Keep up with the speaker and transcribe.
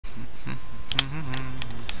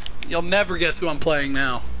You'll never guess who I'm playing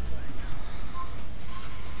now.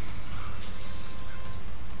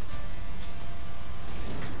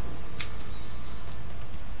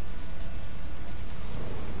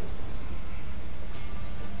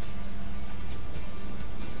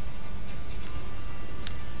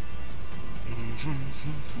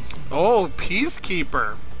 Oh,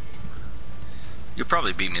 Peacekeeper. You'll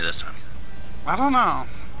probably beat me this time. I don't know.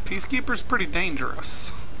 Peacekeeper's pretty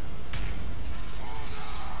dangerous.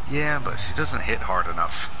 Yeah, but she doesn't hit hard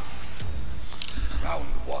enough. Round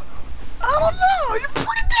one. I don't know. You're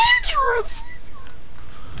pretty dangerous.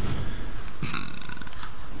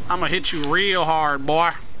 I'm gonna hit you real hard,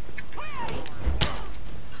 boy.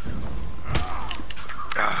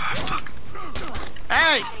 Ah, fuck.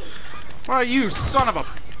 Hey! Well, you son of a...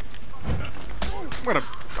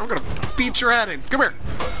 I'm gonna beat your head in. Come here.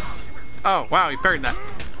 Oh, wow, he parried that.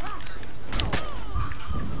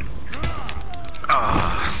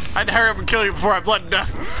 I had to hurry up and kill you before I bled to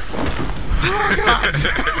death. Oh, God.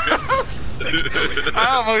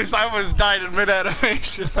 I almost died in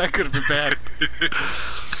mid-animation. That could have been bad.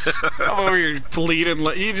 I'm over here bleeding.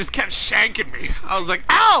 You just kept shanking me. I was like,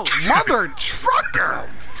 ow, mother trucker!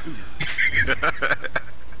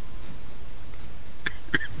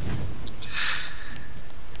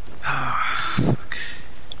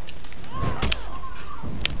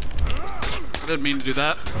 I didn't mean to do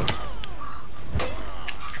that.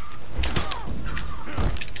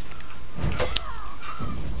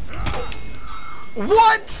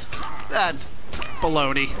 What? That's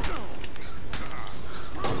baloney.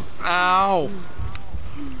 Ow.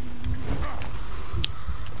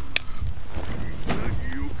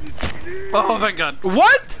 Oh, thank God.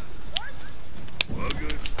 What?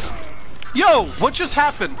 Yo, what just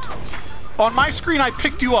happened? On my screen, I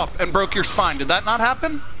picked you up and broke your spine. Did that not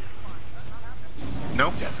happen?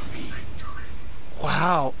 No.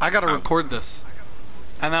 Wow. I gotta record this.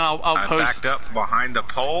 And then I'll post. I backed up behind the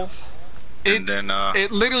pole. And then, it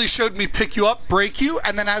literally showed me pick you up, break you,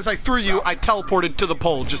 and then as I threw you, I teleported to the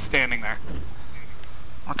pole, just standing there.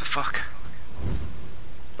 What the fuck?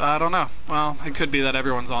 I don't know. Well, it could be that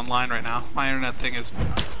everyone's online right now. My internet thing is...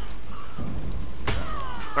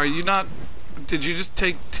 Are you not... Did you just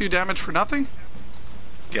take 2 damage for nothing?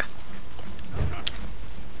 Yeah.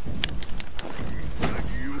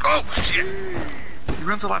 Oh, shit! He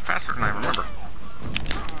runs a lot faster than I remember.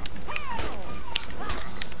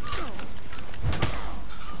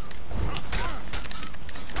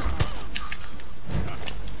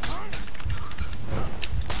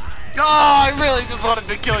 Oh, I really just wanted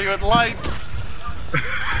to kill you with lights.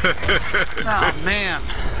 Oh, man.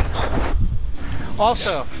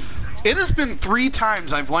 Also, it has been 3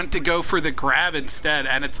 times I've went to go for the grab instead,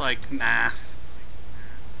 and it's like, nah.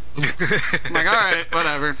 I'm like, alright,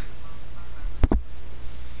 whatever.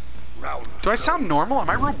 Do I sound normal? Am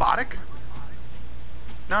I robotic?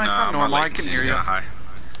 No, I sound normal. I can hear you. High.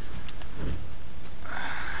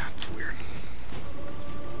 That's weird.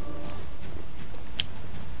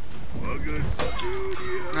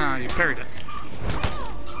 No, you parried it.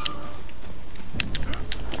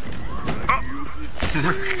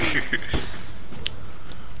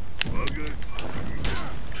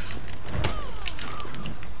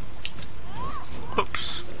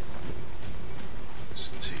 Oops.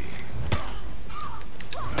 Let's see.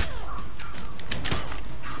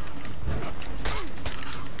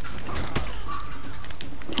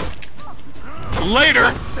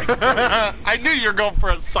 Later! I knew you were going for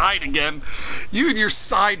a side again. You and your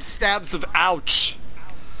side stabs of ouch.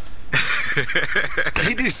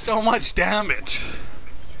 They do so much damage.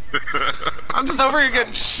 I'm just over here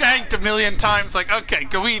getting shanked a million times. Like, okay,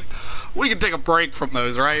 we can take a break from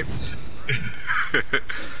those, right?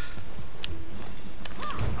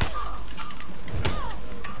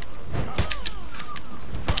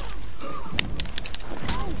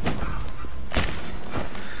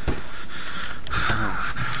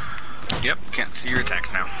 Yep, can't see your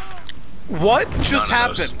attacks now. What just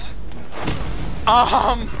happened?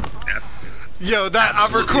 Yo,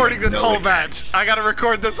 I'm recording this whole match. I gotta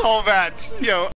record this whole match. Yo.